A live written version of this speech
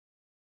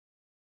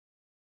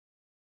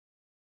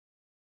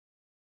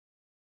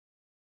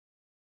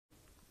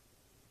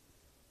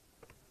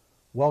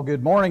Well,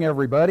 good morning,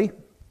 everybody.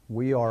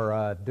 We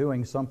are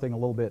doing something a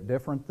little bit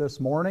different this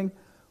morning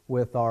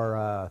with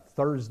our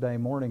Thursday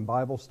morning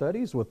Bible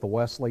studies with the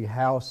Wesley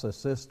House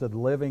Assisted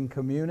Living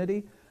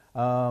Community.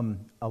 Right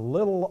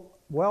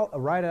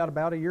at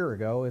about a year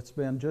ago, it's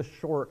been just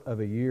short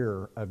of a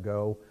year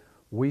ago,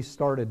 we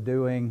started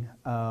doing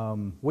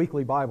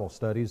weekly Bible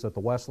studies at the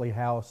Wesley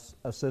House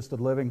Assisted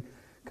Living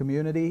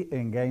Community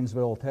in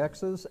Gainesville,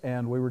 Texas,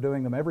 and we were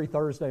doing them every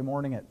Thursday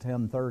morning at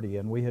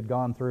 10:30, and we had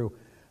gone through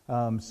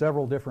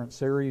several different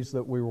series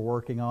that we were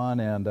working on,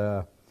 and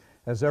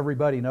as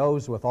everybody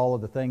knows, with all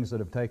of the things that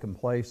have taken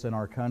place in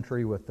our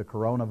country with the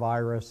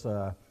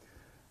coronavirus,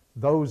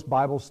 those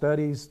Bible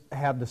studies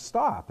had to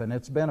stop, and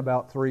it's been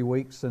about 3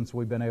 weeks since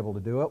we've been able to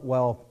do it.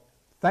 Well,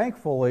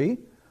 thankfully,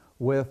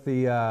 with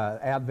the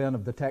advent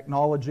of the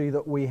technology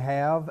that we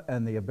have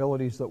and the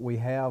abilities that we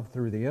have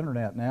through the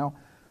internet now,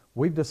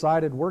 we've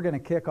decided we're going to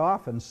kick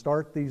off and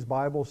start these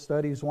Bible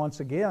studies once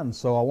again.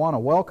 So I want to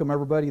welcome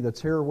everybody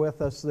that's here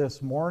with us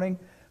this morning,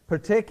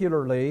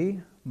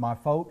 particularly my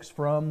folks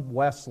from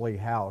Wesley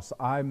House.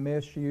 I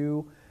miss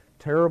you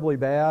terribly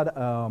bad.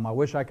 I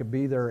wish I could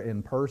be there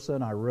in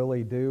person. I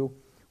really do.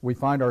 We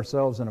find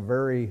ourselves in a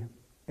very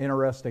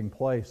interesting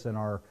place in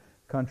our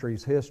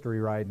country's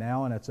history right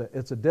now, and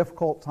it's a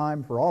difficult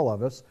time for all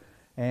of us.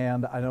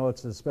 And I know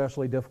it's an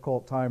especially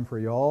difficult time for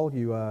you all.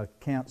 You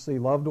can't see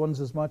loved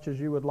ones as much as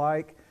you would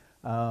like.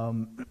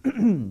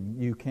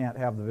 You can't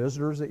have the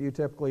visitors that you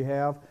typically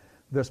have.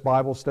 This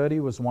Bible study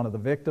was one of the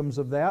victims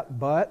of that,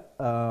 but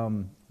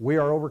we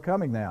are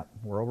overcoming that.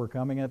 We're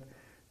overcoming it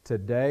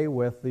today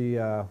with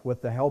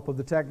the help of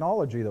the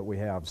technology that we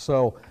have.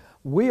 So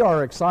we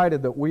are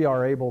excited that we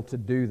are able to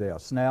do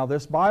this. Now,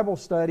 this Bible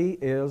study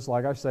is,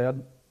 like I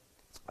said,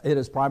 it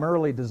is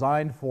primarily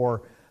designed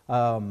for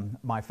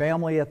my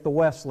family at the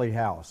Wesley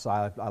House.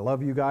 I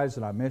love you guys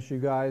and I miss you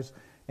guys.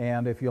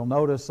 And if you'll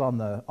notice on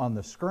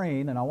the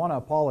screen, and I want to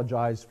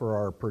apologize for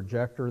our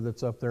projector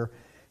that's up there,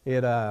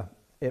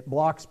 it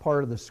blocks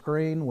part of the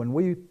screen. When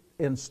we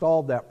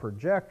installed that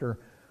projector,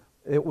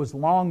 it was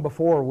long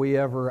before we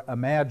ever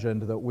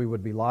imagined that we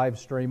would be live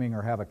streaming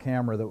or have a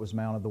camera that was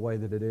mounted the way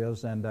that it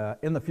is. And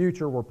in the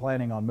future, we're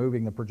planning on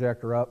moving the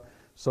projector up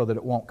so that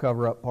it won't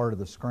cover up part of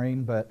the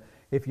screen. But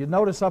if you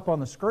notice up on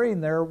the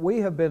screen there, we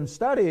have been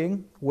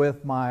studying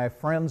with my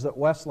friends at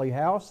Wesley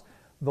House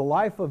the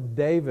life of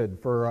David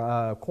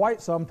for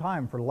quite some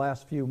time, for the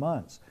last few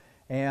months.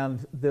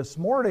 And this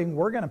morning,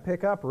 we're going to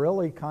pick up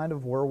really kind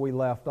of where we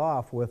left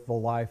off with the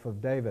life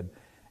of David.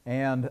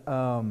 And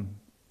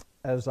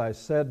as I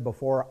said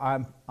before,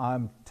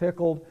 I'm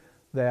tickled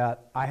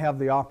that I have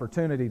the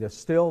opportunity to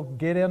still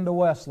get into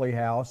Wesley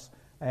House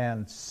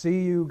and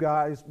see you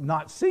guys,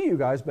 not see you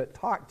guys, but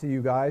talk to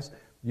you guys.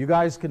 You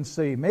guys can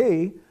see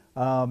me.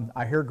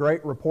 I hear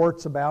great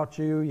reports about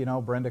you. You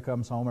know, Brenda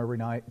comes home every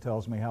night and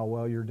tells me how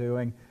well you're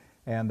doing.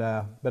 And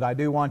but I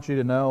do want you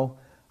to know,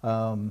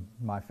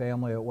 my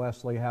family at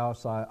Wesley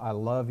House, I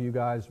love you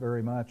guys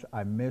very much.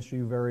 I miss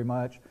you very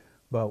much.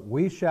 But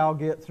we shall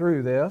get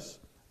through this,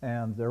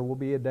 and there will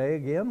be a day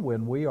again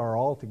when we are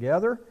all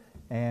together,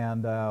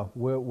 and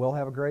we'll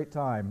have a great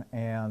time.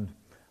 And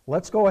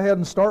let's go ahead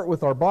and start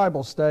with our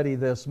Bible study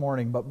this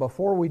morning. But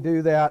before we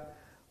do that,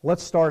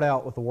 let's start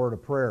out with a word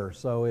of prayer.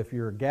 So if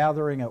you're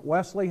gathering at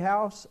Wesley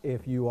House,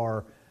 if you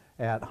are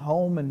at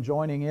home and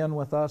joining in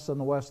with us in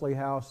the Wesley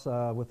House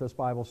with this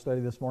Bible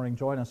study this morning,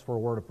 join us for a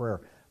word of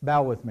prayer.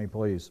 Bow with me,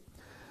 please.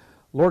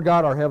 Lord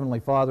God, our Heavenly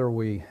Father,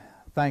 we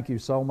thank you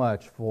so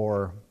much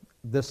for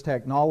this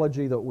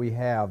technology that we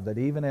have, that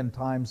even in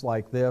times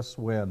like this,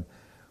 when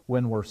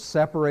we're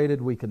separated,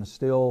 we can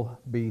still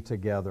be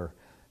together.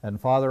 And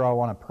Father, I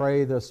want to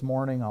pray this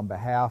morning on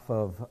behalf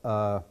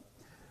of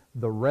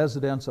the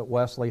residents at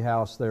Wesley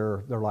House.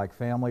 They're like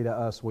family to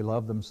us. We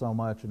love them so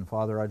much. And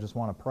Father, I just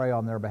want to pray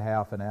on their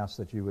behalf and ask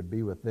that you would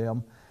be with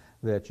them,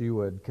 that you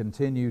would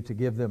continue to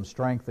give them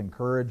strength and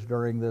courage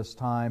during this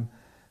time,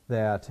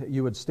 that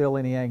you would still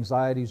any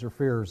anxieties or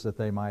fears that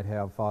they might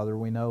have. Father,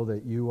 we know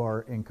that you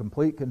are in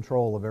complete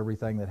control of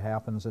everything that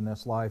happens in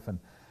this life. And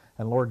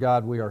Lord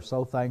God, we are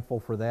so thankful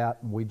for that.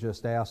 And we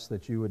just ask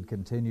that you would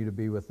continue to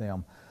be with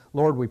them.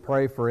 Lord, we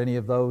pray for any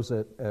of those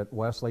at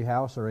Wesley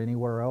House or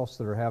anywhere else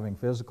that are having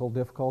physical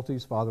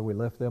difficulties. Father, we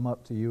lift them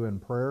up to you in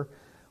prayer.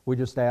 We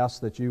just ask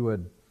that you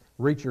would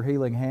reach your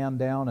healing hand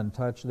down and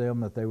touch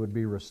them, that they would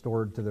be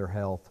restored to their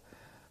health.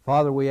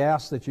 Father, we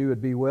ask that you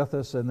would be with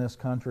us in this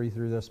country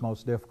through this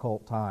most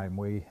difficult time.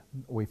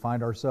 We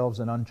find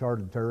ourselves in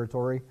uncharted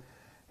territory,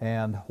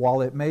 and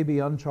while it may be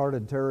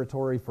uncharted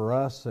territory for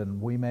us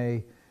and we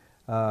may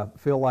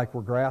feel like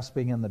we're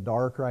grasping in the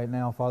dark right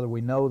now, Father, we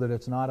know that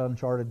it's not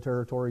uncharted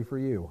territory for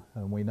you.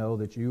 And we know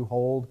that you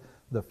hold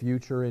the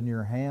future in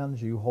your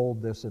hands. You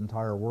hold this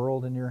entire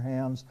world in your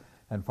hands.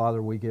 And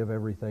Father, we give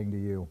everything to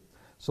you.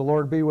 So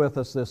Lord, be with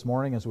us this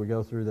morning as we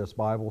go through this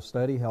Bible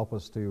study. Help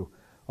us to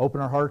open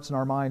our hearts and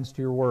our minds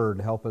to your word.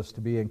 Help us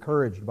to be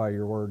encouraged by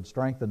your word,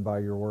 strengthened by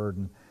your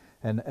word,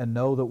 and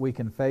know that we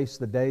can face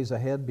the days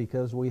ahead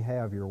because we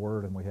have your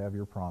word and we have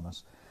your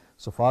promise.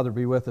 So Father,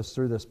 be with us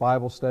through this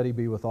Bible study.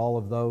 Be with all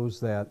of those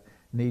that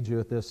need you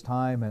at this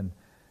time.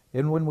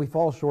 And when we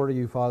fall short of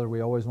you, Father,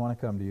 we always want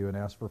to come to you and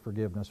ask for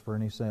forgiveness for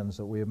any sins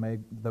that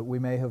we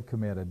may have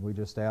committed. We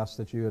just ask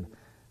that you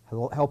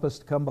would help us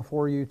to come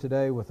before you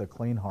today with a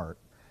clean heart.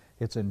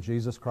 It's in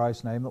Jesus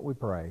Christ's name that we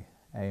pray.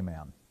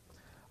 Amen.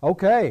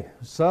 Okay,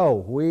 so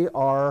we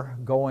are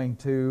going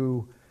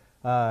to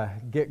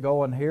get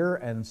going here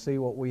and see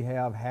what we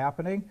have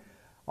happening.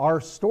 Our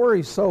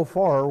story so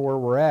far, where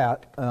we're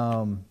at,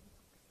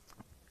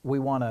 we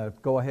want to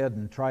go ahead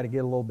and try to get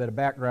a little bit of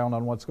background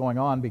on what's going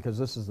on, because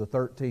this is the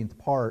 13th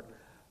part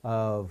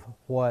of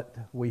what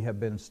we have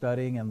been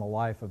studying in the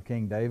life of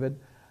King David.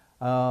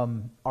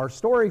 Our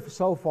story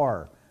so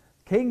far,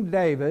 King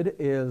David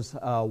is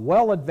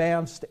well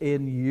advanced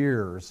in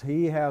years.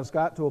 He has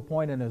got to a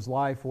point in his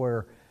life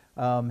where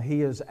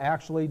he is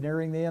actually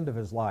nearing the end of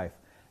his life.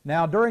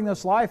 Now, during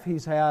this life,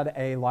 he's had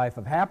a life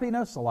of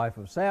happiness, a life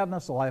of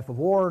sadness, a life of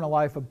war, and a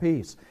life of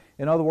peace.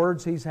 In other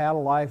words, he's had a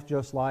life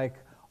just like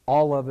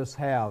all of us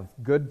have.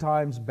 Good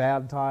times,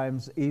 bad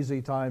times,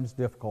 easy times,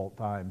 difficult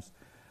times.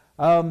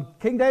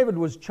 King David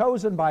was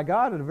chosen by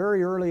God at a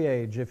very early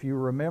age. If you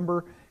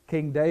remember,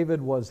 King David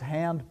was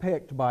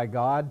handpicked by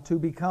God to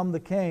become the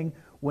king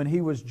when he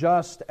was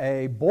just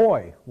a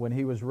boy, when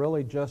he was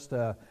really just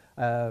a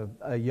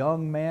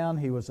young man.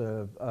 He was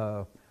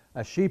a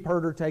sheep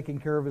herder taking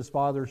care of his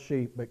father's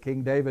sheep. But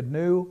King David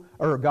knew,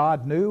 or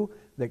God knew,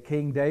 that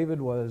King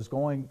David was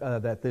going,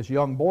 that this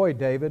young boy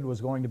David was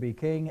going to be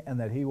king, and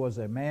that he was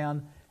a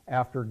man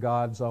after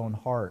God's own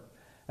heart.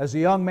 As a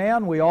young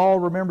man, we all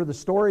remember the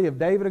story of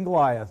David and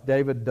Goliath.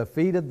 David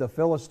defeated the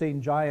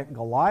Philistine giant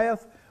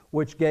Goliath,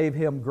 which gave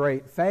him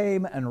great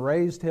fame and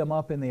raised him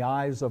up in the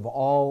eyes of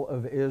all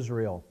of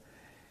Israel.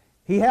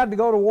 He had to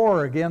go to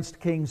war against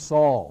King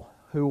Saul,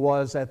 who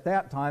was at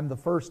that time the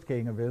first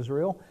king of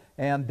Israel,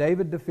 and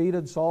David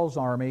defeated Saul's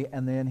army,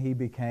 and then he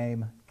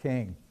became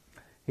king.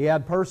 He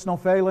had personal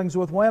failings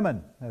with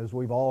women, as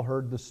we've all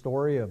heard the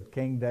story of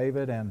King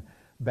David and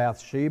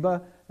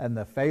Bathsheba and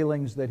the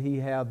failings that he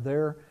had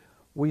there.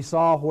 We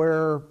saw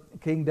where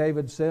King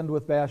David sinned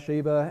with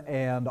Bathsheba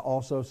and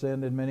also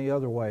sinned in many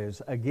other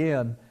ways.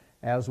 Again,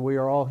 as we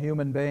are all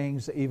human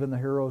beings, even the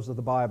heroes of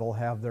the Bible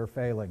have their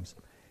failings.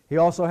 He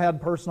also had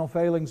personal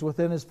failings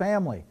within his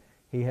family.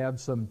 He had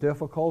some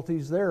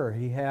difficulties there.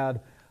 He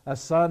had a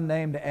son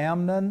named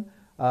Amnon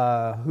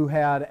who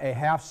had a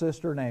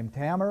half-sister named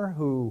Tamar,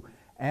 who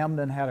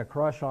Amnon had a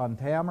crush on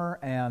Tamar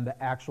and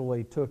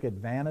actually took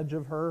advantage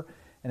of her.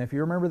 And if you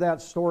remember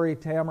that story,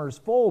 Tamar's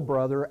full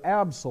brother,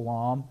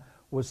 Absalom,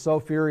 was so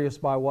furious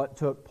by what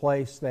took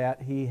place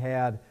that he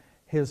had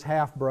his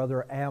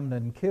half-brother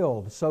Amnon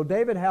killed. So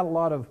David had a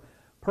lot of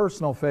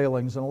personal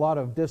failings and a lot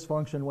of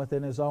dysfunction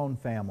within his own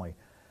family.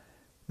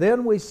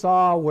 Then we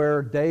saw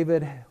where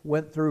David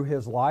went through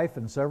his life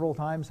and several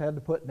times had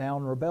to put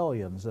down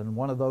rebellions. And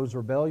one of those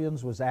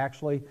rebellions was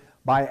actually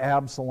by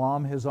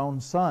Absalom, his own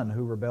son,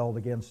 who rebelled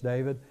against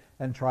David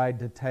and tried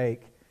to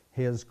take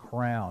his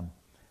crown.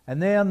 And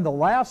then the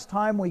last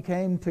time we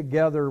came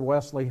together,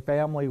 Wesley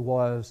family,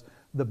 was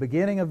the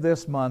beginning of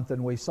this month,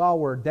 and we saw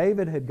where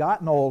David had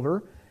gotten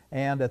older,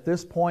 and at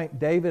this point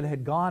David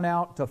had gone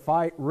out to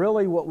fight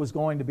really what was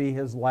going to be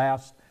his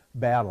last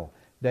battle.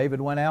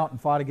 David went out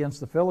and fought against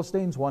the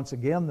Philistines. Once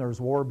again,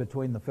 there's war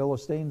between the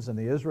Philistines and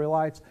the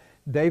Israelites.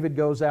 David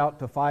goes out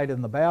to fight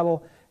in the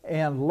battle,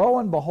 and lo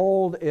and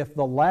behold, if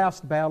the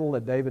last battle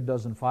that David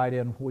doesn't fight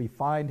in, we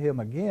find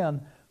him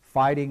again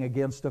fighting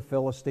against a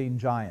Philistine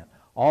giant.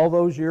 All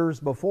those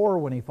years before,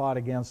 when he fought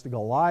against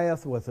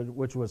Goliath,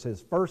 which was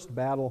his first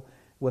battle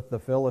with the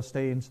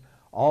Philistines,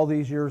 all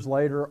these years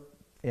later,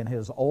 in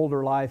his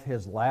older life,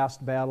 his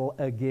last battle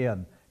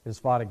again is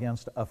fought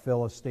against a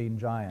Philistine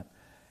giant.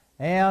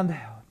 And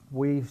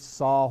we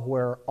saw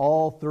where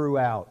all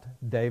throughout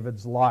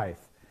David's life,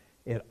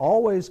 it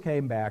always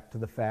came back to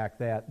the fact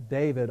that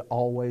David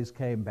always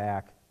came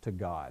back to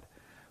God.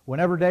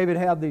 Whenever David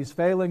had these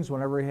failings,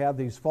 whenever he had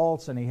these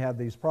faults and he had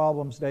these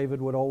problems,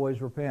 David would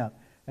always repent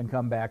and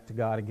come back to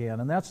God again.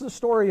 And that's the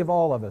story of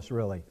all of us,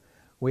 really.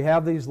 We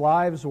have these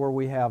lives where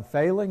we have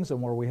failings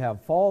and where we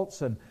have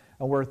faults and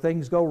where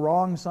things go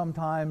wrong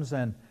sometimes,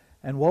 and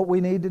what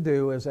we need to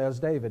do is, as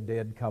David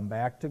did, come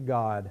back to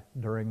God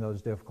during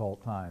those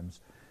difficult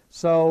times.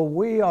 So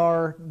we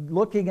are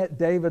looking at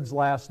David's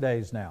last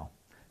days now.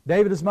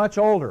 David is much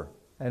older,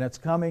 and it's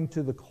coming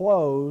to the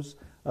close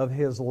of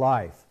his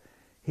life.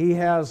 He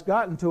has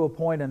gotten to a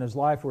point in his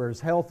life where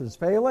his health is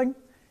failing.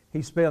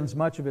 He spends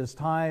much of his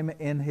time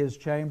in his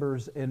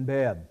chambers in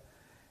bed.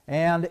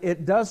 And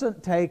it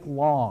doesn't take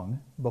long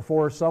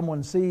before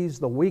someone sees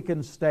the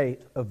weakened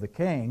state of the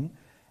king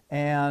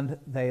and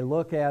they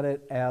look at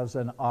it as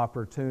an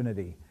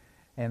opportunity.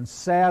 And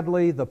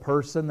sadly, the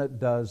person that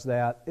does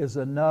that is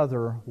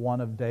another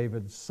one of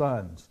David's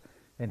sons.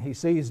 And he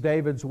sees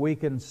David's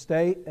weakened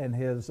state and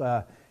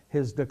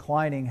his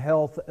declining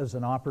health as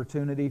an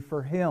opportunity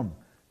for him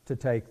to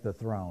take the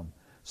throne.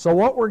 So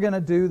what we're going to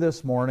do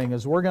this morning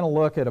is we're going to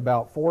look at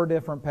about 4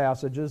 different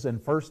passages in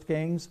 1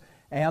 Kings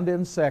and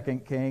in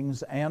 2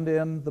 Kings and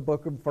in the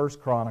book of 1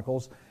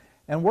 Chronicles.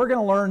 And we're going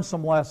to learn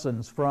some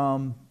lessons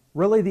from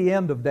really the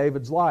end of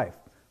David's life.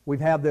 We've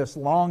had this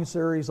long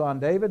series on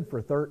David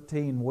for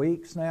 13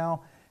 weeks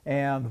now,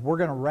 and we're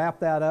going to wrap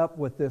that up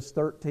with this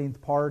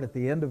 13th part at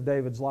the end of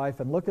David's life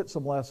and look at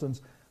some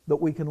lessons that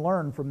we can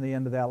learn from the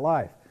end of that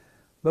life.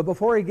 But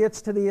before he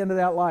gets to the end of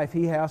that life,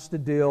 he has to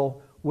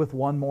deal with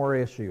one more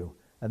issue,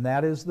 and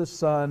that is the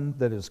son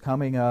that is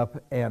coming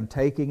up and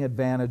taking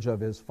advantage of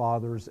his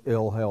father's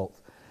ill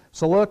health.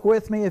 So look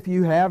with me, if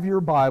you have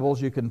your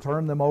Bibles, you can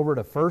turn them over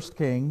to 1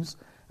 Kings.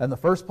 And the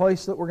first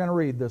place that we're going to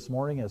read this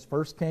morning is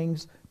 1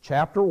 Kings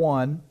chapter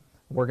 1.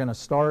 We're going to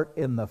start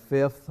in the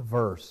 5th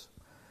verse.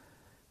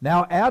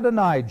 Now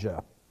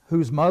Adonijah,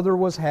 whose mother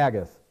was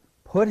Haggith,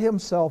 put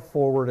himself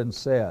forward and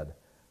said,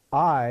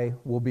 I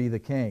will be the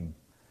king.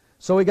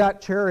 So he got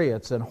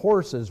chariots and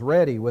horses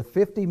ready with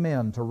 50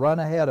 men to run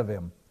ahead of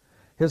him.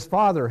 His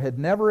father had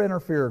never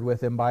interfered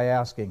with him by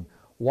asking,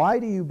 Why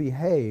do you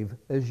behave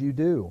as you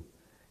do?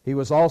 He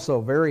was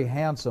also very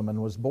handsome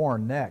and was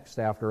born next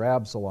after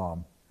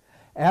Absalom.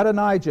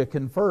 Adonijah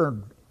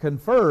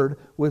conferred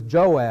with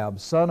Joab,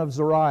 son of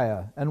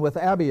Zeruiah, and with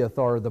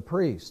Abiathar the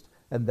priest,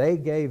 and they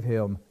gave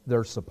him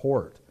their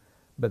support.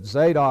 But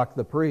Zadok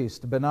the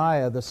priest,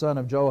 Benaiah the son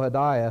of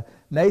Jehoiada,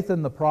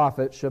 Nathan the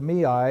prophet,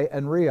 Shimei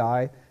and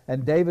Rei,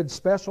 and David's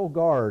special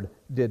guard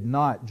did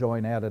not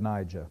join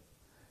Adonijah.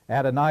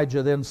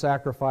 Adonijah then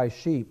sacrificed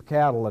sheep,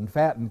 cattle, and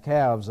fattened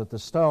calves at the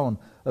stone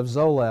of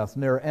Zoleth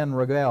near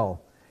En-Rogel.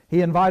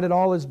 He invited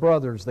all his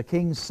brothers, the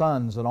king's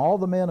sons, and all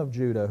the men of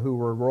Judah who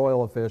were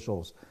royal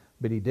officials.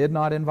 But he did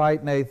not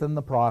invite Nathan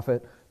the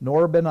prophet,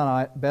 nor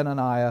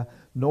Benaiah,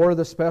 nor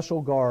the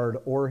special guard,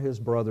 or his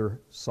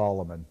brother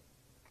Solomon.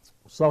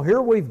 So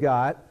here we've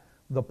got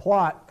the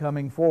plot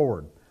coming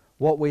forward.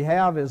 What we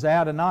have is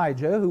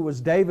Adonijah, who was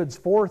David's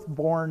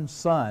fourth-born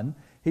son.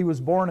 He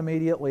was born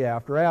immediately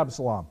after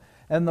Absalom.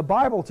 And the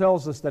Bible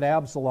tells us that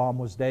Absalom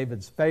was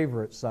David's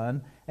favorite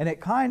son, and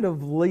it kind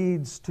of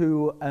leads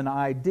to an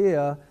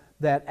idea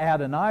that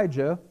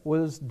Adonijah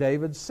was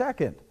David's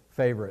second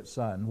favorite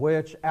son,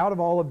 which out of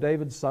all of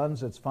David's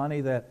sons, it's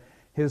funny that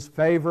his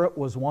favorite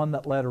was one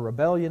that led a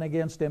rebellion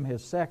against him.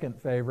 His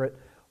second favorite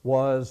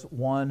was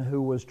one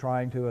who was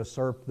trying to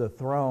usurp the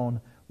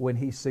throne when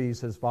he sees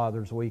his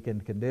father's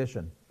weakened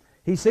condition.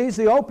 He sees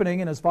the opening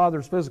in his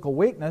father's physical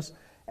weakness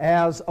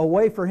as a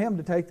way for him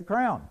to take the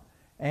crown,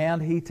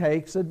 and he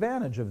takes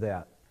advantage of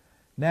that.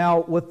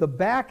 Now, with the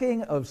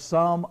backing of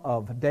some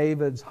of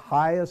David's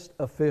highest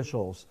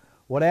officials,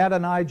 what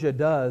Adonijah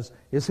does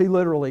is he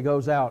literally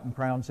goes out and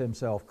crowns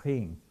himself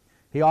king.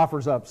 He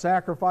offers up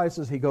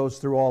sacrifices, he goes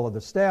through all of the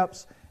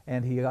steps,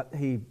 and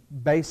he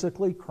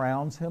basically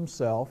crowns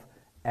himself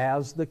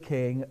as the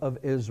king of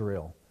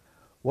Israel.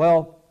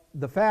 Well,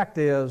 the fact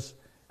is,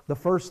 the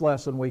first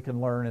lesson we can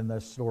learn in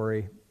this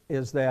story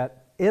is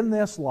that in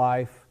this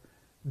life,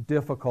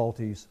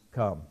 difficulties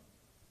come.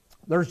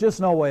 There's just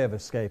no way of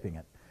escaping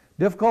it.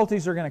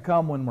 Difficulties are going to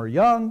come when we're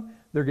young.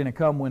 They're going to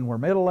come when we're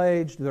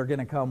middle-aged. They're going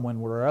to come when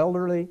we're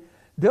elderly.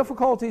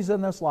 Difficulties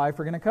in this life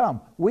are going to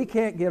come. We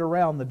can't get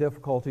around the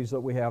difficulties that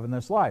we have in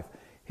this life.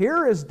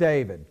 Here is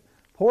David.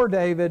 Poor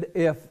David.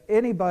 If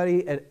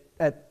anybody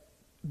at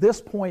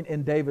this point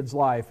in David's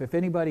life, if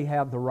anybody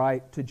had the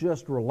right to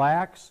just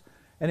relax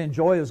and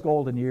enjoy his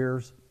golden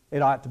years,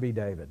 it ought to be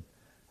David.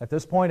 At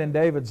this point in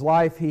David's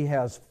life, he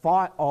has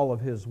fought all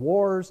of his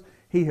wars.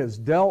 He has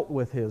dealt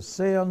with his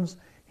sins.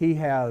 He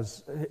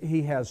has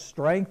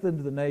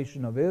strengthened the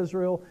nation of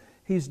Israel.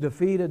 He's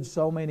defeated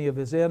so many of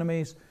his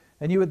enemies.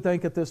 And you would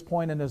think at this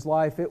point in his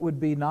life it would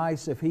be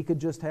nice if he could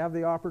just have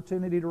the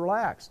opportunity to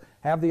relax,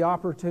 have the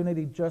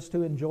opportunity just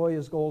to enjoy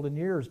his golden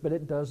years, but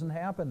it doesn't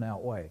happen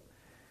that way.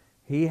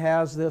 He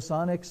has this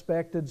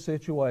unexpected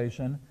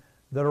situation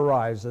that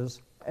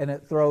arises, and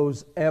it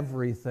throws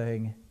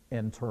everything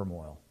in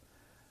turmoil.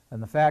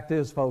 And the fact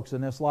is, folks,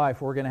 in this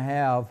life we're going to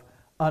have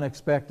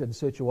unexpected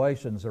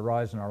situations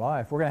arise in our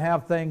life. We're going to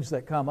have things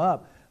that come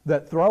up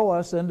that throw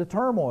us into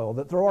turmoil,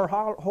 that throw our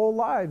whole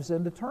lives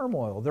into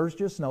turmoil. There's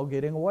just no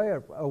getting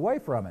away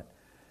from it.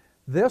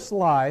 This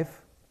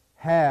life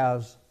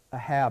has a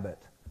habit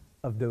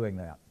of doing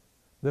that.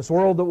 This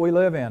world that we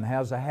live in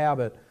has a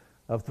habit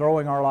of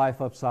throwing our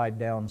life upside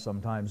down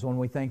sometimes. When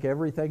we think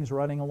everything's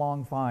running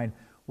along fine,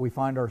 we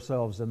find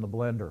ourselves in the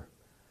blender.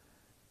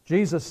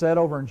 Jesus said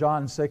over in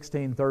John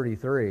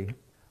 16:33,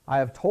 I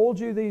have told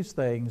you these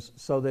things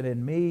so that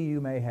in me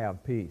you may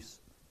have peace.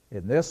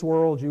 In this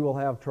world you will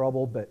have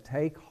trouble, but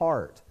take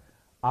heart.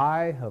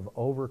 I have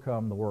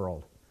overcome the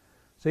world.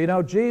 So you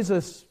know,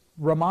 Jesus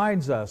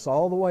reminds us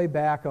all the way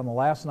back on the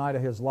last night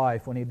of his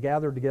life when he'd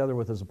gathered together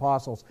with his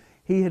apostles,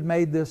 he had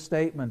made this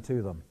statement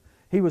to them.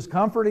 He was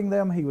comforting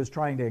them, he was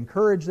trying to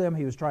encourage them,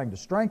 he was trying to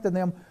strengthen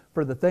them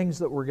for the things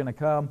that were going to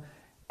come.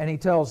 And he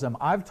tells them,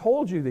 I've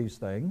told you these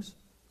things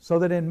so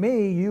that in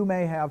me you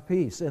may have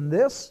peace. In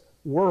this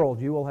world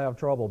you will have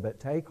trouble, but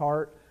take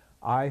heart,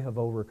 I have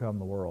overcome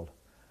the world.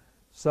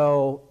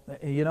 So,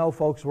 you know,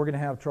 folks, we're going to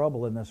have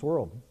trouble in this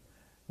world.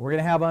 We're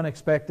going to have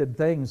unexpected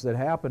things that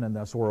happen in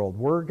this world.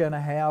 We're going to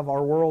have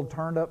our world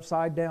turned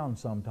upside down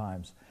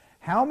sometimes.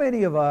 How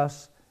many of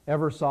us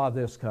ever saw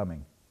this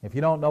coming? If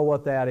you don't know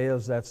what that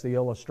is, that's the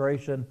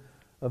illustration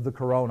of the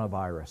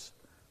coronavirus.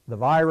 The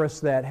virus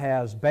that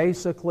has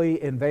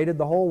basically invaded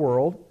the whole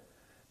world.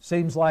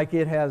 Seems like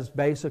it has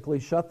basically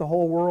shut the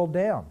whole world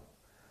down.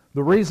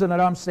 The reason that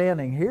I'm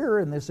standing here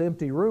in this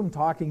empty room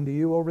talking to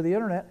you over the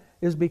internet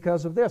is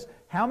because of this.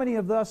 How many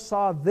of us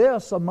saw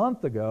this a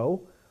month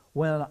ago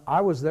when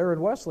I was there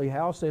in Wesley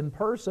House in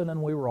person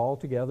and we were all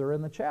together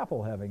in the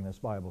chapel having this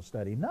Bible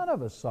study? None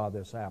of us saw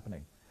this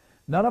happening.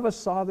 None of us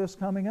saw this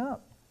coming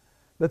up.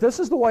 But this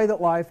is the way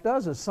that life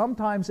does it.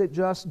 Sometimes it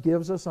just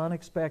gives us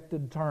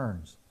unexpected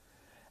turns.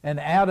 And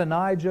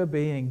Adonijah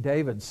being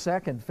David's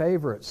second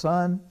favorite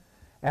son,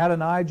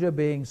 Adonijah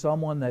being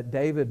someone that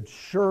David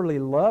surely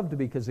loved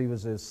because he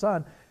was his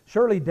son,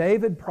 surely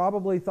David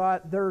probably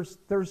thought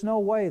there's no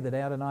way that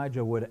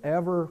Adonijah would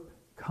ever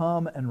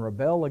come and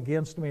rebel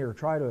against me or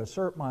try to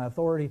assert my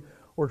authority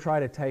or try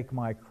to take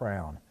my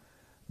crown.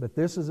 But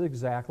this is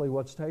exactly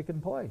what's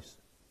taken place.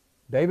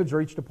 David's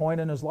reached a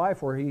point in his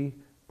life where he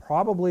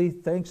probably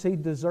thinks he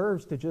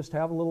deserves to just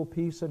have a little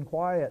peace and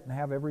quiet and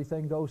have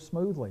everything go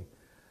smoothly.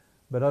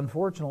 But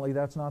unfortunately,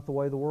 that's not the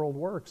way the world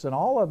works. And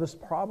all of us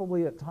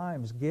probably at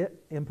times get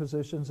in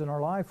positions in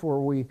our life where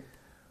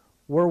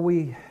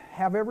we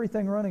have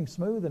everything running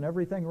smooth and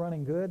everything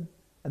running good,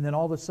 and then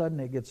all of a sudden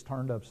it gets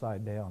turned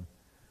upside down.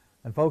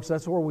 And folks,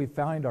 that's where we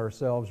find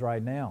ourselves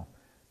right now,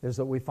 is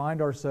that we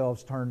find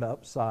ourselves turned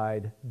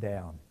upside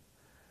down.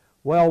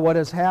 Well, what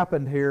has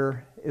happened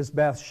here is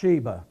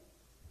Bathsheba,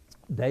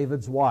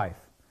 David's wife,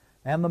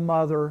 and the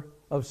mother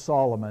of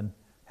Solomon,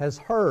 has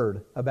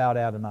heard about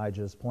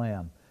Adonijah's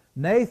plan.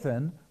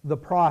 Nathan, the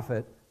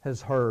prophet,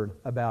 has heard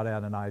about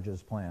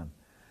Adonijah's plan.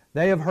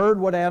 They have heard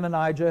what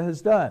Adonijah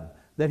has done,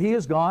 that he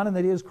has gone and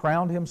that he has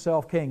crowned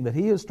himself king, that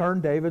he has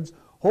turned David's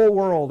whole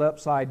world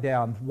upside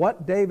down.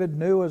 What David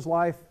knew as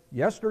life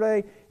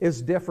yesterday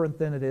is different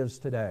than it is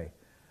today.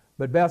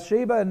 But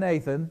Bathsheba and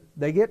Nathan,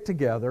 they get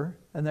together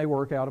and they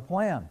work out a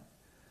plan.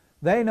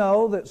 They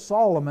know that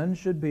Solomon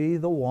should be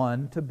the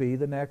one to be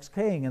the next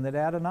king and that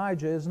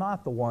Adonijah is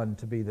not the one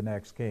to be the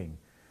next king.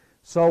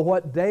 So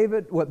what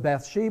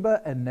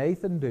Bathsheba and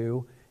Nathan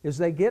do is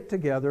they get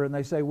together and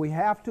they say, we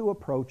have to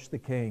approach the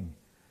king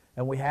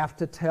and we have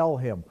to tell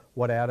him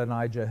what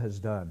Adonijah has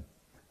done.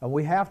 And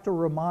we have to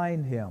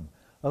remind him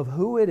of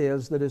who it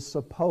is that is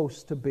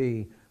supposed to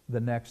be the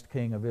next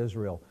king of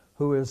Israel,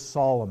 who is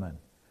Solomon.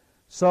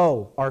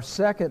 So our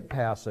second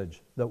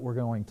passage that we're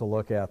going to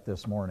look at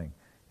this morning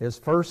is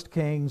 1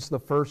 Kings, the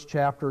first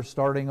chapter,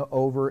 starting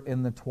over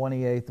in the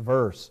 28th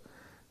verse.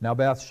 Now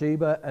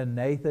Bathsheba and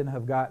Nathan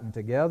have gotten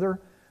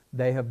together.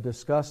 They have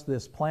discussed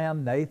this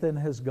plan. Nathan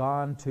has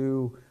gone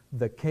to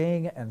the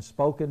king and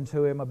spoken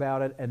to him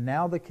about it. And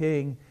now the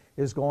king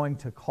is going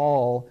to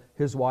call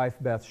his wife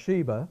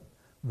Bathsheba,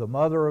 the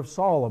mother of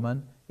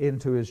Solomon,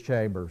 into his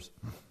chambers.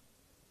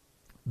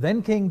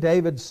 Then King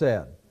David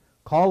said,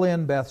 "Call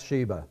in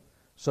Bathsheba."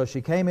 So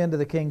she came into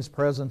the king's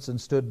presence and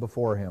stood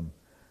before him.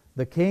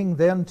 The king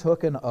then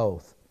took an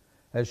oath.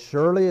 As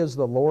surely as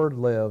the Lord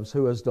lives,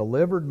 who has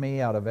delivered me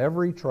out of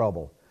every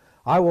trouble,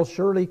 I will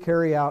surely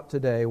carry out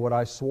today what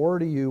I swore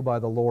to you by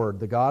the Lord,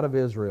 the God of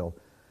Israel.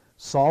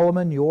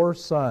 Solomon, your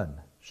son,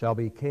 shall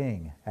be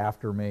king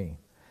after me,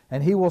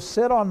 and he will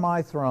sit on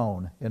my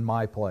throne in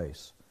my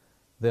place.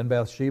 Then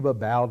Bathsheba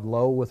bowed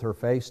low with her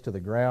face to the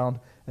ground,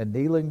 and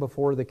kneeling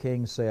before the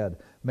king said,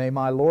 "May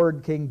my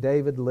lord King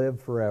David live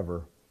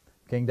forever."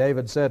 King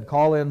David said,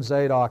 "Call in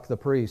Zadok the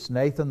priest,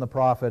 Nathan the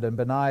prophet, and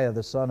Benaiah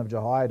the son of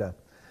Jehoiada."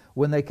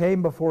 When they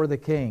came before the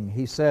king,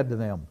 he said to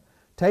them,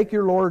 "Take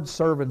your Lord's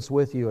servants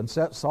with you, and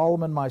set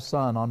Solomon my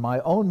son on my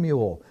own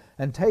mule,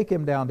 and take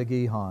him down to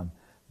Gihon.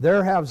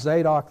 There have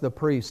Zadok the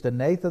priest and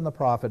Nathan the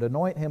prophet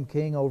anoint him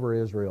king over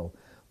Israel.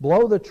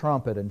 Blow the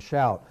trumpet and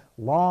shout,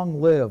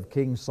 'Long live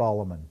King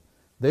Solomon.'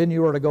 Then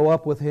you are to go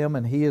up with him,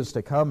 and he is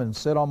to come and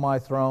sit on my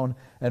throne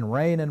and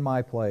reign in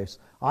my place.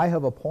 I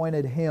have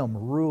appointed him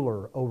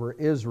ruler over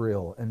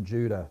Israel and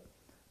Judah."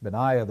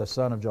 Benaiah the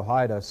son of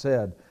Jehoiada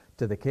said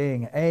to the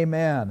king,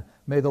 "Amen.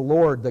 May the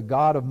Lord, the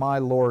God of my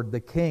Lord, the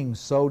king,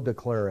 so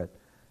declare it.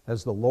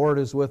 As the Lord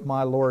is with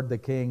my Lord the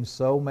king,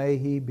 so may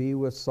he be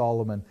with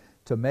Solomon,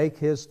 to make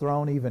his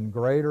throne even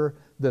greater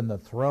than the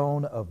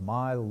throne of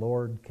my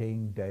Lord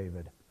King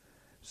David."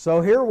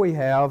 So here we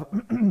have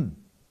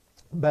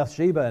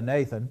Bathsheba and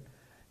Nathan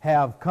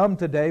have come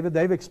to David.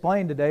 They've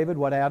explained to David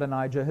what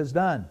Adonijah has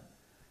done.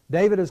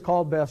 David has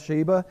called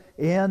Bathsheba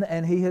in,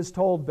 and he has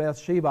told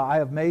Bathsheba, "I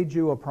have made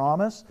you a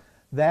promise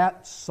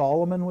that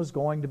Solomon was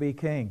going to be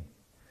king."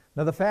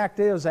 Now the fact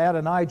is,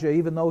 Adonijah,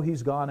 even though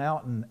he's gone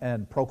out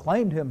and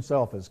proclaimed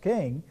himself as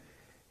king,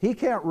 he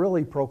can't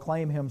really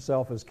proclaim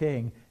himself as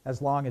king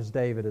as long as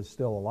David is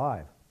still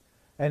alive.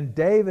 And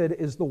David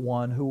is the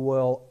one who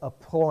will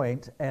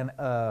appoint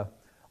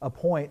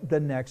the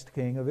next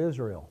king of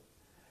Israel.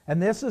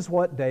 And this is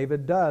what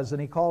David does.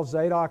 And he calls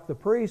Zadok the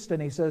priest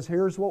and he says,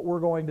 "Here's what we're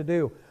going to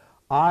do.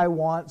 I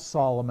want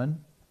Solomon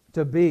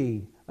to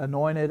be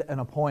anointed and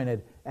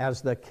appointed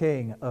as the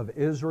king of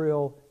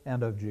Israel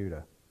and of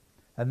Judah."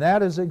 And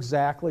that is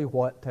exactly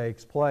what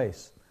takes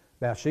place.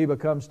 Bathsheba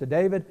comes to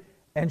David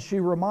and she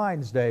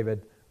reminds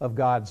David of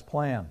God's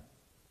plan.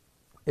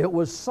 It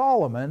was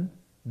Solomon,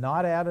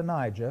 not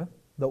Adonijah,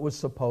 that was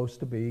supposed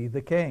to be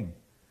the king.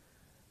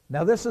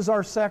 Now this is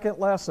our second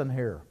lesson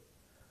here.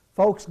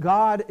 Folks,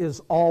 God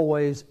is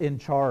always in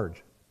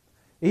charge.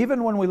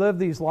 Even when we live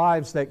these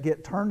lives that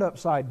get turned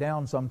upside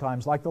down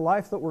sometimes, like the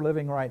life that we're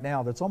living right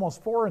now, that's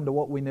almost foreign to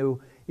what we knew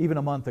even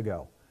a month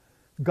ago.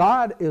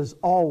 God is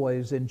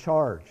always in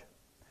charge.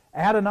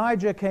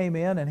 Adonijah came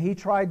in and he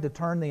tried to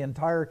turn the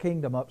entire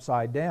kingdom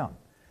upside down.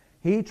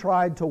 He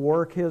tried to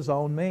work his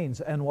own means.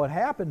 And what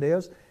happened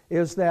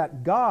is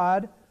that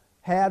God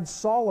had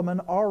Solomon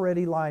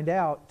already lined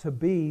out to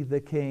be the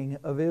king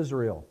of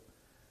Israel.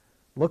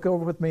 Look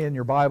over with me in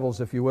your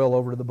Bibles, if you will,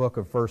 over to the book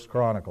of 1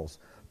 Chronicles.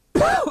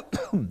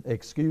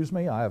 Excuse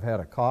me, I have had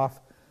a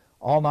cough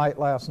all night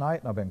last night,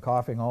 and I've been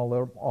coughing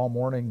all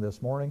morning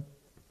this morning.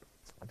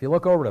 If you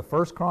look over to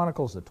 1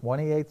 Chronicles, the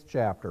 28th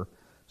chapter,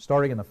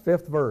 starting in the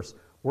 5th verse,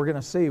 we're going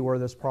to see where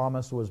this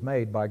promise was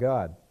made by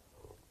God.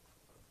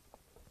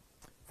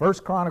 1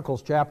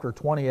 Chronicles chapter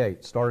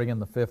 28, starting in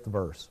the 5th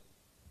verse.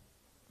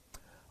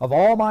 Of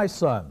all my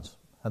sons,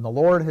 and the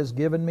Lord has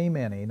given me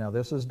many, now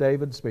this is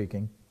David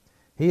speaking,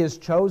 He has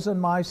chosen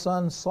my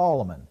son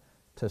Solomon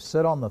to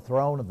sit on the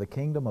throne of the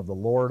kingdom of the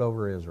Lord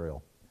over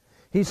Israel.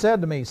 He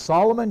said to me,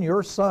 Solomon,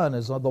 your son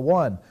is the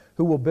one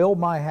who will build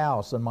my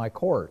house and my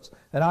courts,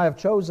 and I have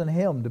chosen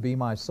him to be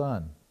my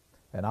son,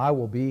 and I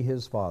will be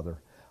his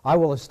father. I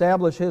will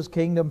establish his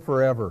kingdom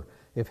forever,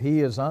 if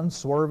he is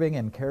unswerving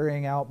in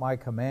carrying out my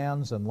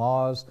commands and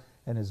laws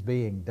that is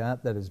being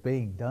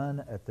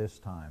done at this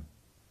time.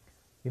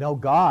 You know,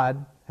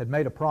 God had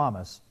made a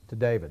promise to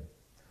David,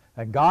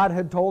 and God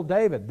had told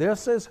David,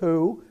 this is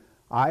who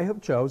I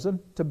have chosen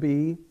to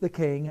be the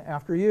king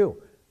after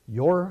you,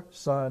 your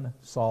son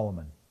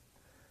Solomon.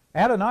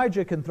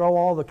 Adonijah can throw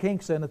all the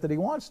kinks in it that he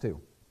wants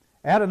to.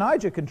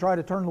 Adonijah can try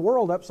to turn the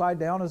world upside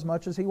down as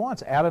much as he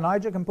wants.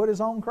 Adonijah can put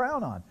his own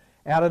crown on.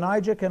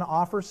 Adonijah can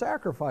offer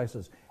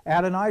sacrifices.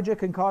 Adonijah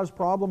can cause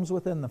problems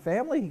within the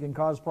family. He can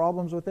cause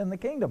problems within the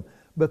kingdom.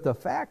 But the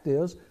fact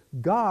is,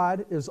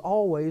 God is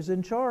always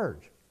in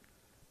charge.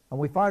 And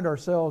we find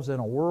ourselves in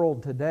a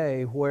world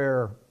today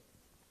where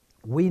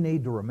we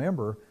need to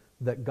remember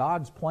that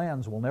God's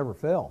plans will never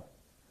fail,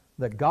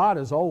 that God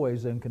is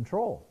always in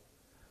control.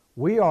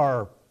 We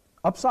are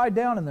upside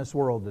down in this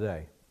world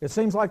today. It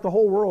seems like the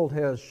whole world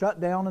has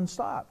shut down and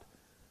stopped.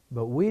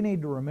 But we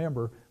need to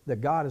remember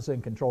that God is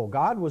in control.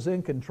 God was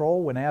in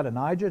control when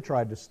Adonijah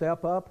tried to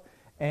step up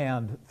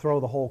and throw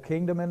the whole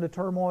kingdom into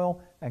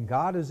turmoil, and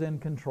God is in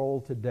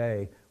control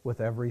today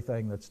with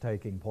everything that's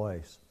taking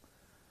place.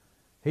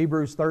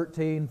 Hebrews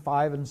 13,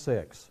 5 and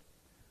 6.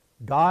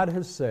 God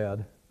has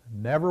said,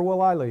 never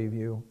will I leave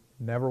you,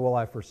 never will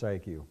I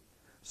forsake you.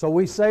 So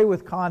we say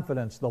with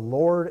confidence, the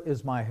Lord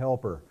is my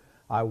helper.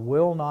 I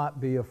will not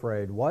be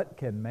afraid. What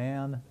can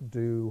man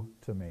do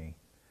to me?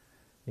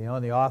 You know,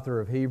 and the author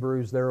of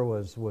Hebrews there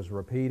was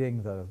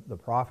repeating the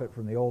prophet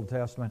from the Old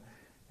Testament,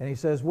 and he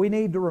says, we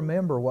need to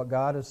remember what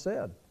God has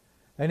said.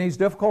 In these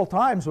difficult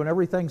times when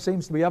everything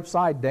seems to be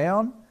upside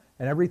down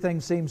and everything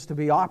seems to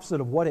be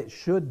opposite of what it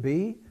should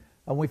be,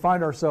 and we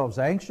find ourselves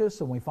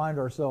anxious and we find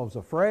ourselves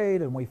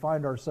afraid and we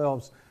find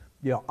ourselves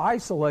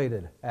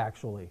isolated,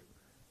 actually.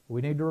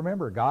 We need to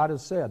remember, God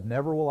has said,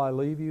 never will I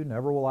leave you,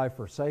 never will I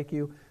forsake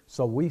you.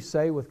 So we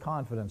say with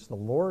confidence, the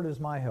Lord is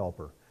my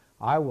helper.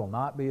 I will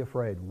not be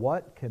afraid.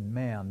 What can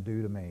man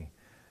do to me?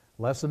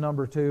 Lesson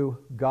number 2,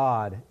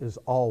 God is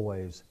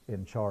always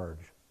in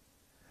charge.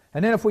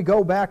 And then if we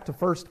go back to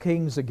 1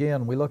 Kings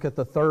again, we look at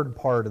the third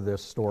part of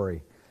this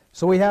story.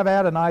 So we have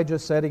Adonijah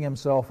setting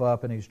himself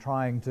up, and he's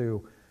trying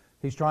to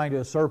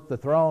usurp the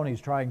throne,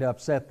 he's trying to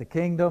upset the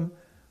kingdom.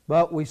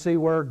 But we see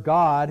where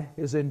God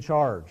is in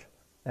charge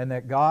and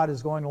that God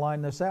is going to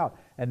line this out.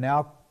 And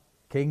now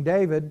King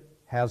David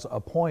has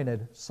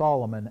appointed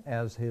Solomon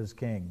as his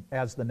king,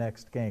 as the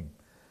next king.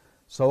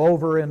 So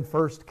over in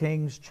 1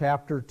 Kings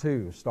chapter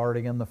 2,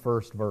 starting in the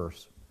 1st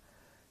verse,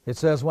 it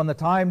says, when the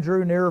time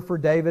drew near for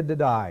David to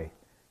die,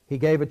 he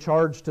gave a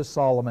charge to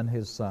Solomon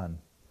his son.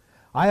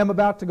 I am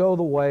about to go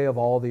the way of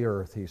all the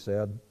earth, he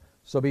said.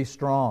 So be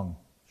strong,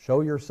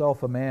 show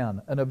yourself a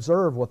man, and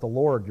observe what the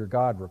Lord your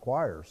God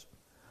requires.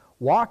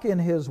 Walk in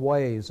his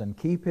ways and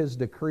keep his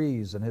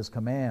decrees and his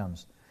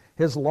commands,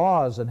 his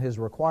laws and his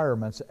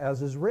requirements,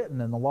 as is written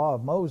in the law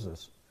of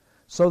Moses,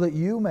 so that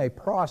you may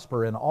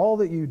prosper in all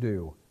that you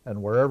do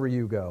and wherever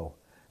you go,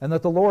 and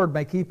that the Lord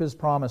may keep his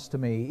promise to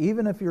me,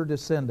 even if your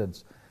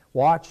descendants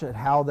watch at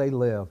how they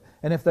live,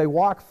 and if they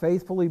walk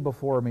faithfully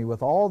before me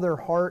with all their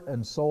heart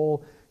and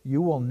soul,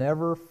 you will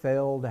never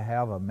fail to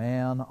have a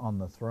man on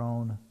the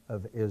throne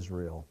of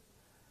Israel.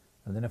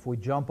 And then if we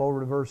jump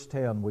over to verse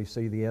 10, we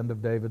see the end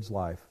of David's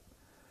life.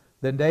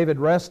 Then David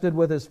rested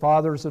with his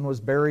fathers and was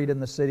buried in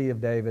the city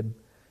of David.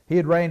 He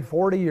had reigned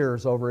 40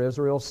 years over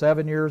Israel,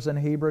 7 years in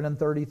Hebron and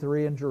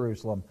 33 in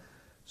Jerusalem.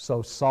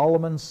 So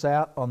Solomon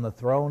sat on the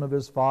throne of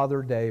his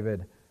father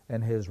David,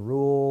 and his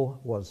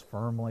rule was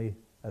firmly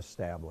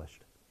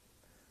established.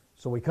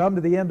 So we come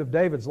to the end of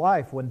David's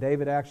life when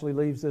David actually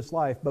leaves this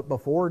life. But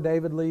before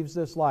David leaves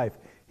this life,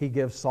 he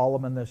gives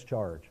Solomon this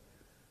charge.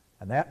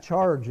 And that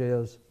charge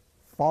is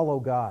follow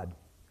God.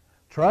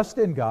 Trust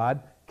in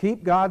God.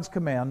 Keep God's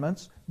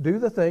commandments. Do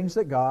the things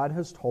that God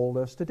has told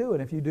us to do.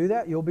 And if you do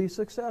that, you'll be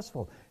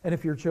successful. And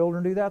if your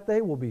children do that,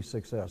 they will be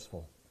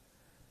successful.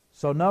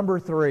 So number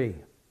 3,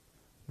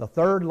 the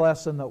third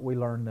lesson that we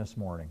learned this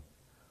morning.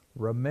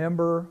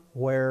 Remember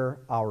where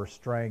our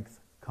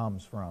strength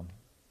comes from.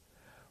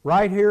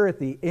 Right here at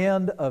the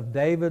end of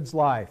David's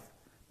life,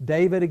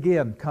 David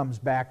again comes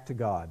back to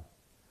God.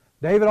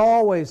 David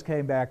always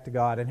came back to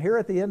God. And here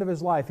at the end of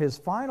his life, his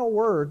final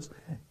words,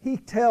 he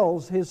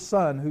tells his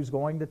son who's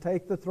going to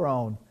take the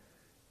throne,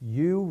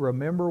 you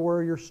remember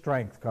where your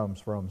strength comes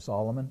from,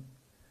 Solomon.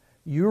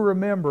 You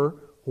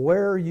remember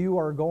where you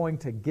are going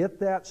to get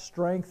that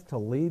strength to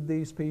lead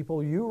these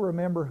people. You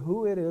remember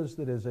who it is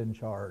that is in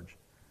charge.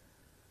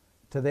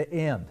 To the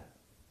end,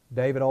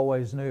 David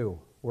always knew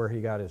where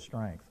he got his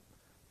strength.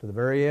 To the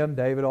very end,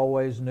 David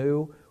always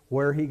knew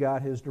where he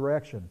got his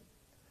direction.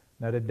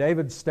 Now, did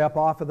David step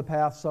off of the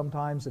path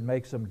sometimes and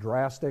make some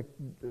drastic,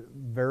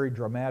 very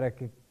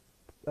dramatic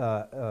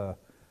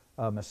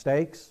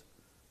mistakes?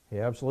 He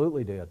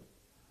absolutely did.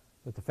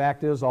 But the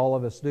fact is, all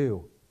of us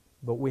do.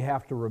 But we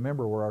have to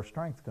remember where our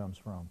strength comes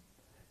from.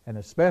 And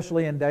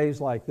especially in days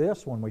like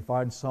this, when we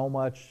find so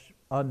much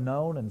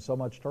unknown and so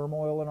much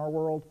turmoil in our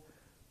world,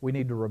 we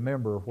need to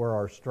remember where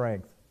our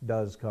strength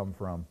does come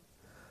from.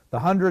 The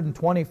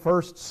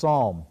 121st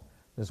Psalm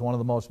is one of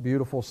the most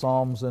beautiful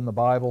psalms in the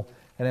Bible,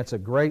 and it's a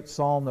great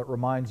psalm that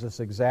reminds us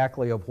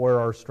exactly of where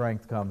our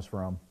strength comes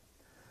from.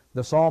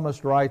 The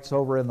psalmist writes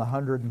over in the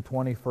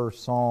 121st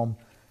Psalm,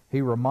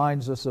 he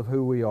reminds us of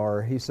who we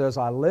are. He says,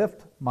 I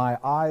lift my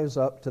eyes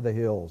up to the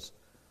hills.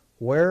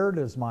 Where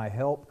does my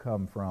help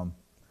come from?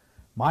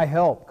 My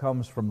help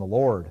comes from the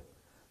Lord,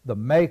 the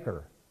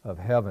maker of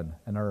heaven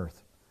and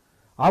earth.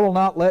 I will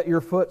not let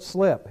your foot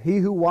slip. He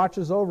who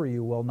watches over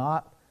you will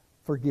not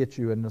forget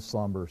you in the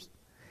slumbers.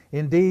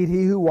 Indeed,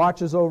 he who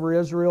watches over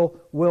Israel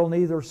will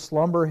neither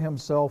slumber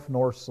himself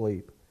nor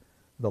sleep.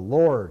 The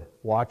Lord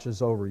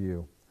watches over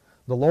you.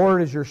 The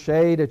Lord is your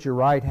shade at your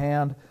right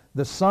hand.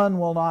 The sun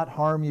will not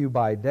harm you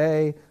by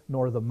day,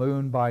 nor the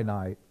moon by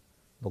night.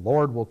 The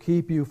Lord will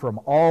keep you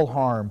from all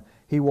harm.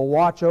 He will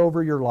watch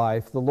over your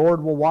life. The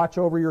Lord will watch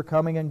over your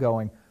coming and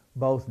going,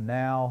 both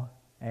now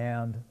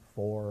and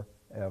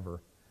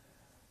forever.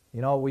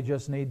 You know, we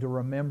just need to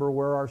remember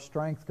where our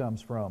strength comes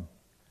from.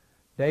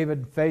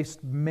 David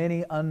faced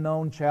many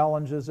unknown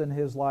challenges in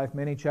his life,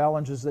 many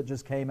challenges that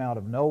just came out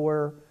of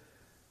nowhere.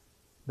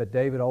 But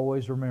David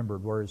always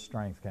remembered where his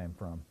strength came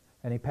from.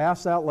 And he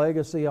passed that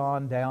legacy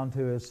on down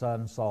to his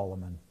son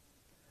Solomon.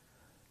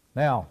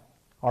 Now,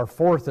 our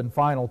fourth and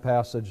final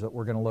passage that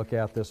we're going to look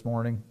at this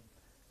morning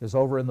is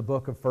over in the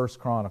book of 1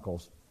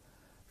 Chronicles.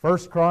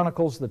 1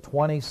 Chronicles, the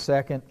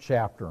 22nd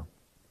chapter.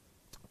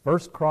 1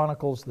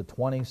 Chronicles, the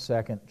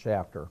 22nd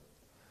chapter.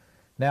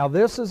 Now,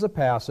 this is a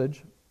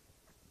passage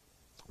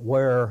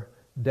where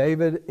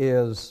David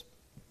is,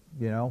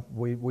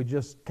 we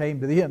just came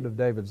to the end of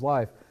David's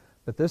life,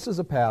 but this is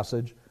a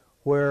passage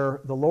where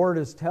the Lord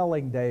is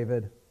telling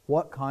David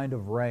what kind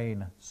of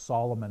reign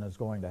Solomon is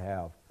going to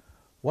have,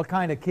 what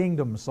kind of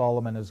kingdom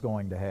Solomon is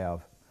going to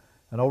have.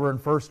 And over in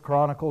 1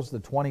 Chronicles, the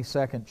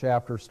 22nd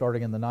chapter,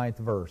 starting in the 9th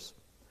verse,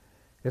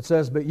 it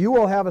says, But you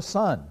will have a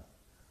son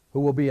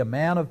who will be a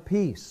man of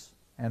peace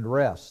and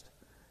rest,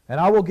 and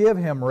I will give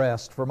him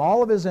rest from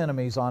all of his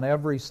enemies on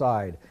every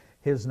side.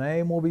 His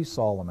name will be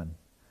Solomon,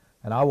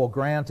 and I will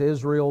grant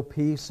Israel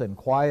peace and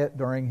quiet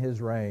during his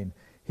reign.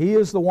 He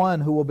is the one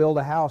who will build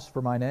a house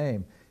for my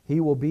name. He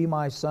will be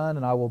my son,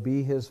 and I will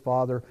be his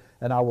father,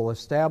 and I will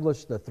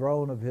establish the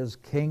throne of his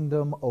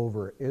kingdom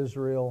over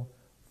Israel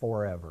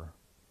forever.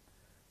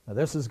 Now,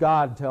 this is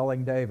God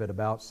telling David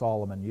about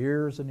Solomon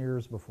years and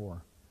years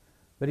before.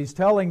 But he's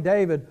telling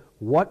David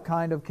what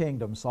kind of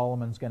kingdom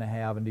Solomon's going to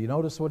have. And do you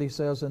notice what he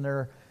says in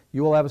there?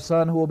 You will have a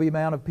son who will be a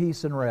man of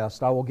peace and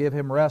rest. I will give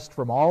him rest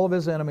from all of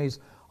his enemies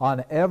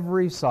on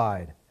every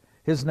side.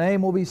 His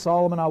name will be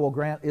Solomon. I will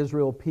grant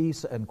Israel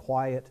peace and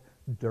quiet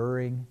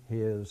during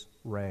his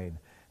reign.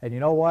 And you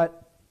know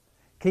what?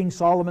 King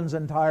Solomon's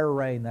entire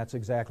reign, that's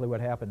exactly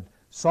what happened.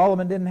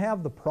 Solomon didn't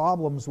have the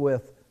problems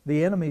with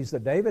the enemies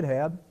that David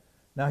had.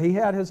 Now, he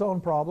had his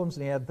own problems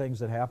and he had things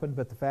that happened,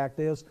 but the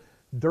fact is,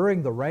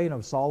 during the reign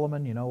of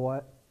Solomon, you know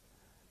what?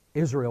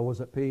 Israel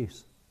was at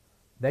peace.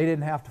 They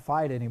didn't have to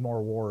fight any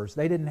more wars.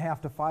 They didn't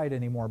have to fight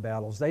any more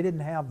battles. They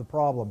didn't have the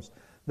problems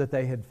that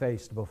they had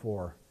faced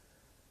before.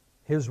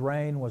 His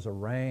reign was a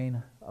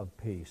reign of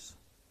peace.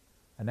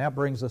 And that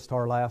brings us to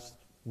our last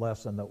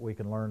lesson that we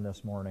can learn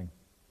this morning,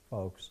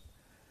 folks,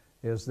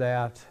 is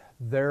that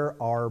there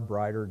are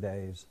brighter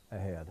days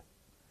ahead.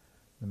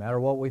 No matter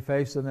what we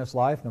face in this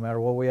life, no matter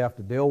what we have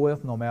to deal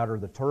with, no matter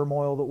the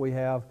turmoil that we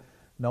have,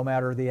 no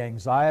matter the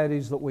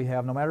anxieties that we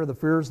have, no matter the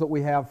fears that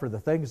we have for the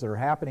things that are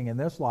happening in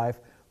this life,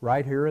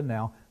 right here and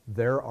now,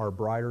 there are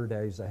brighter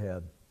days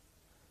ahead.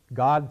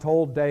 God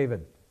told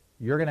David,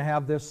 you're going to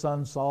have this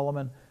son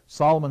Solomon.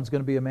 Solomon's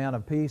going to be a man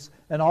of peace,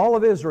 and all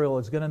of Israel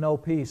is going to know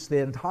peace the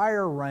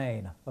entire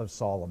reign of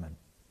Solomon.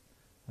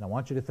 And I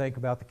want you to think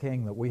about the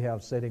king that we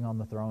have sitting on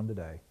the throne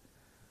today,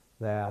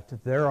 that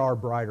there are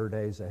brighter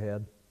days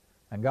ahead,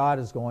 and God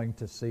is going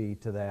to see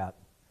to that.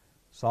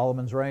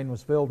 Solomon's reign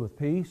was filled with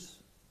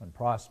peace and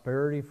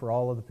prosperity for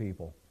all of the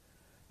people.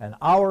 And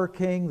our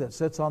king that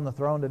sits on the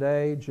throne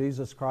today,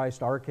 Jesus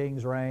Christ, our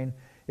king's reign,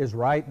 is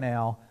right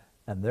now,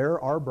 and there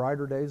are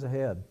brighter days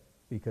ahead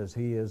because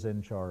he is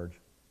in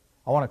charge.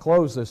 I want to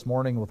close this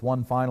morning with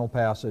one final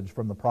passage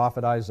from the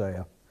prophet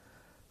Isaiah.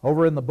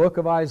 Over in the book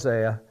of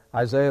Isaiah,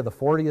 Isaiah the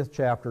 40th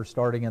chapter,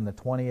 starting in the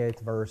 28th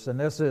verse. And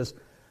this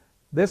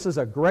is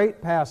a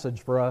great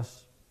passage for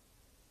us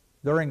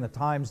during the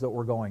times that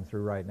we're going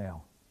through right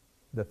now,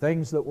 the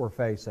things that we're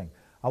facing.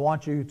 I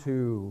want you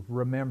to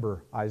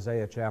remember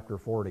Isaiah chapter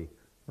 40,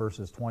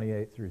 verses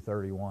 28 through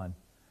 31.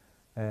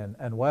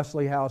 And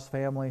Wesley House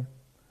family,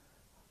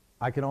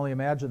 I can only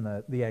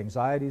imagine the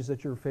anxieties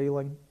that you're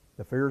feeling,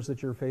 the fears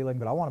that you're feeling,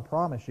 but I want to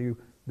promise you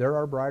there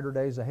are brighter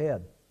days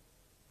ahead,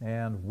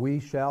 and we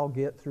shall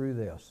get through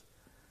this.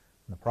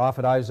 And the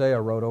prophet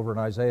Isaiah wrote over in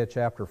Isaiah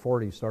chapter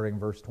 40, starting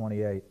verse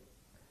 28.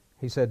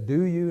 He said,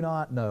 "Do you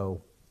not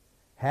know?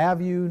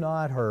 Have you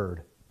not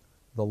heard?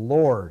 The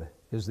Lord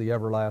is the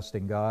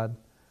everlasting God,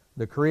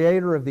 the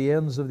creator of the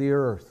ends of the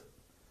earth.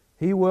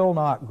 He will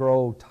not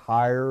grow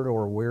tired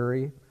or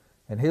weary,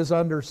 and his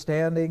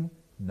understanding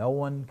no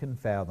one can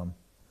fathom.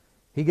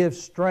 He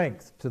gives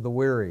strength to the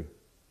weary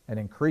and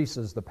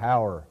increases the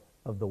power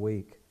of the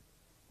weak.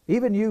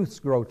 Even youths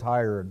grow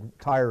tired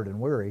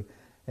and weary,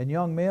 and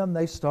young men,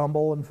 they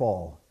stumble and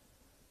fall.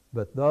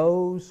 But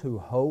those who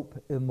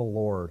hope in the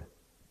Lord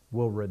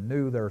will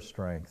renew their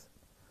strength.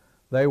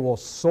 They will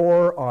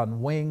soar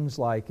on wings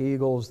like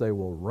eagles. They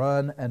will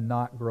run and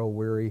not grow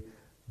weary.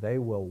 They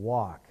will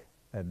walk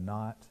and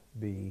not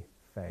be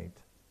faint."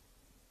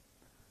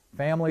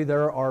 Family,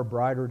 there are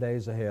brighter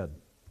days ahead.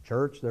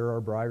 Church, there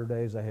are brighter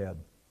days ahead.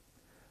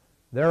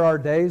 There are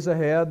days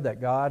ahead that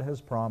God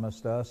has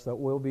promised us that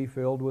will be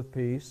filled with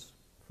peace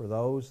for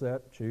those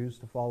that choose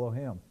to follow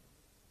Him.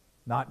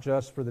 Not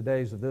just for the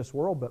days of this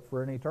world, but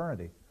for an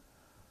eternity.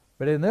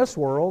 But in this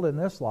world, in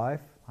this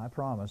life, I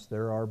promise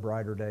there are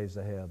brighter days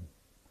ahead.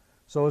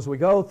 So as we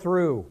go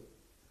through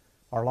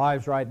our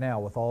lives right now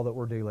with all that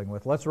we're dealing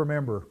with, let's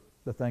remember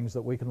the things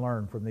that we can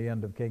learn from the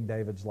end of King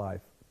David's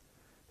life.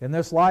 In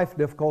this life,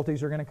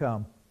 difficulties are going to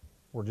come.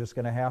 We're just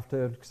going to have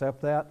to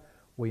accept that.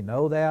 We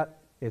know that.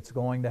 It's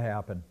going to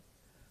happen.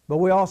 But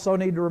we also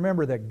need to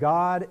remember that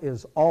God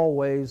is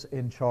always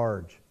in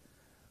charge.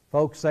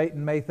 Folks,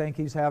 Satan may think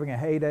he's having a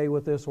heyday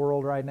with this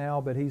world right now,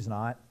 but he's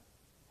not.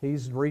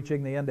 He's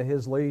reaching the end of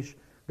his leash.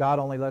 God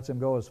only lets him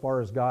go as far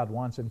as God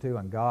wants him to,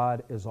 and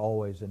God is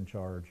always in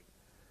charge.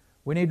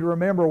 We need to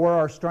remember where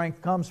our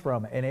strength comes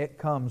from, and it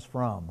comes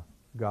from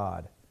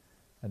God.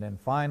 And then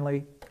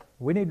finally,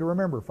 we need to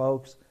remember,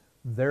 folks,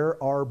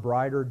 there are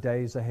brighter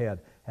days ahead.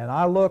 And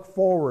I look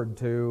forward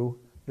to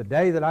the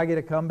day that I get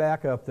to come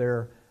back up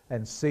there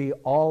and see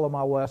all of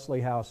my Wesley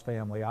House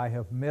family. I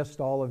have missed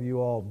all of you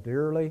all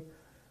dearly,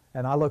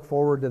 and I look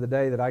forward to the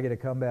day that I get to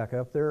come back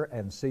up there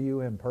and see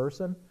you in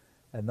person.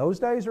 And those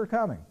days are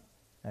coming,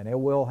 and it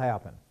will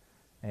happen.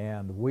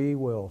 And we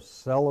will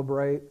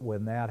celebrate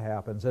when that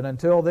happens. And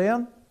until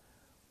then,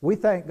 we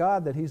thank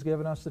God that He's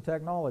given us the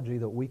technology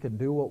that we can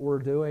do what we're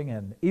doing,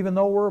 and even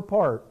though we're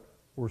apart,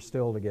 we're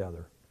still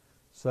together.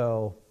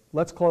 So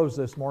let's close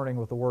this morning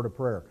with a word of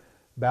prayer.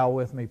 Bow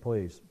with me,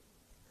 please.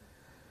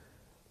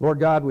 Lord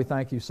God, we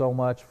thank you so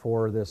much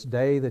for this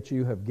day that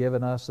you have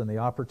given us and the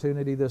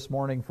opportunity this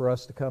morning for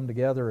us to come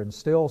together and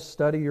still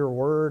study your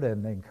word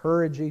and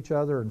encourage each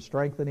other and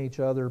strengthen each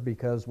other,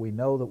 because we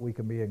know that we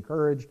can be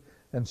encouraged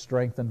and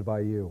strengthened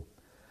by you.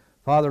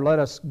 Father, let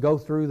us go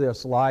through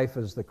this life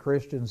as the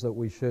Christians that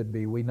we should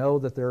be. We know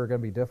that there are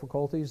going to be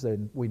difficulties,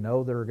 and we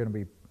know there are going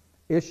to be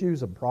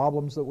issues and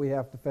problems that we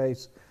have to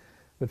face.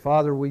 But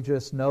Father, we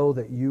just know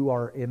that you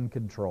are in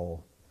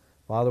control.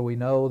 Father, we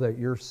know that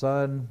your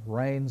Son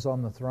reigns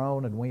on the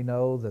throne, and we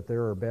know that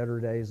there are better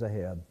days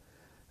ahead.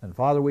 And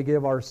Father, we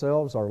give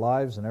ourselves, our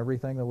lives, and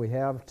everything that we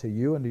have to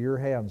you and to your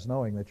hands,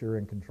 knowing that you're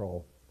in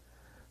control.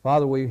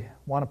 Father, we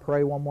want to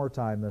pray one more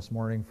time this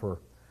morning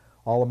for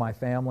all of my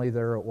family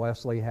there at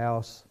Wesley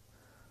House,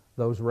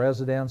 those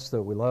residents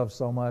that we love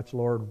so much,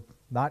 Lord,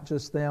 not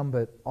just them,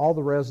 but all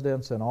the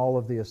residents in all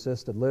of the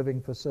assisted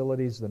living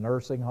facilities, the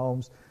nursing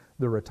homes,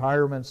 the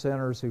retirement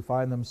centers who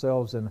find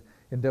themselves in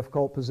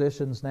difficult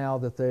positions now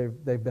that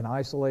they've been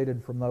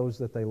isolated from those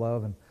that they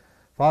love. And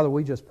Father,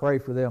 we just pray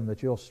for them,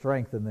 that you'll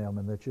strengthen them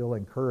and that you'll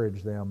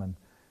encourage them, and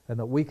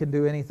that we can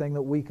do anything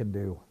that we can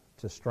do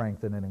to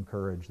strengthen and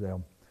encourage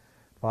them.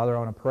 Father, I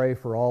want to pray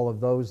for all of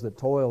those that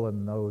toil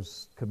in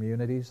those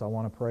communities. I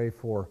want to pray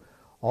for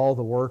all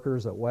the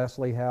workers at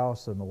Wesley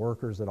House and the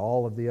workers at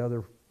all of the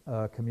other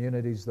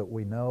communities that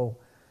we know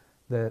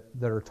that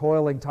are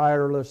toiling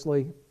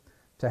tirelessly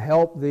to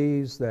help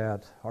these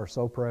that are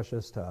so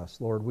precious to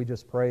us. Lord, we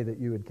just pray that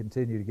you would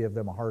continue to give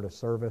them a heart of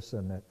service,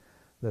 and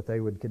that they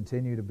would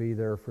continue to be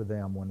there for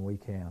them when we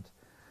can't.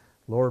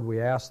 Lord,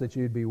 we ask that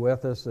you'd be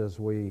with us as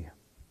we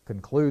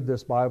conclude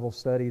this Bible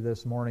study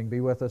this morning. Be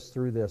with us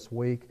through this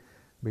week.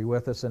 Be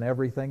with us in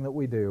everything that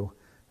we do.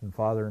 And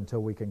Father,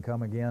 until we can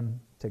come again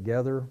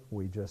together,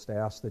 we just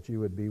ask that you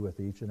would be with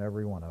each and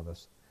every one of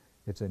us.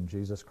 It's in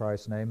Jesus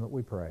Christ's name that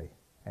we pray.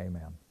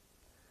 Amen.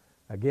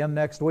 Again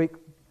next week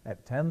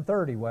at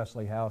 10:30,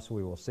 Wesley House.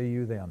 We will see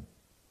you then.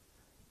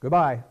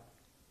 Goodbye.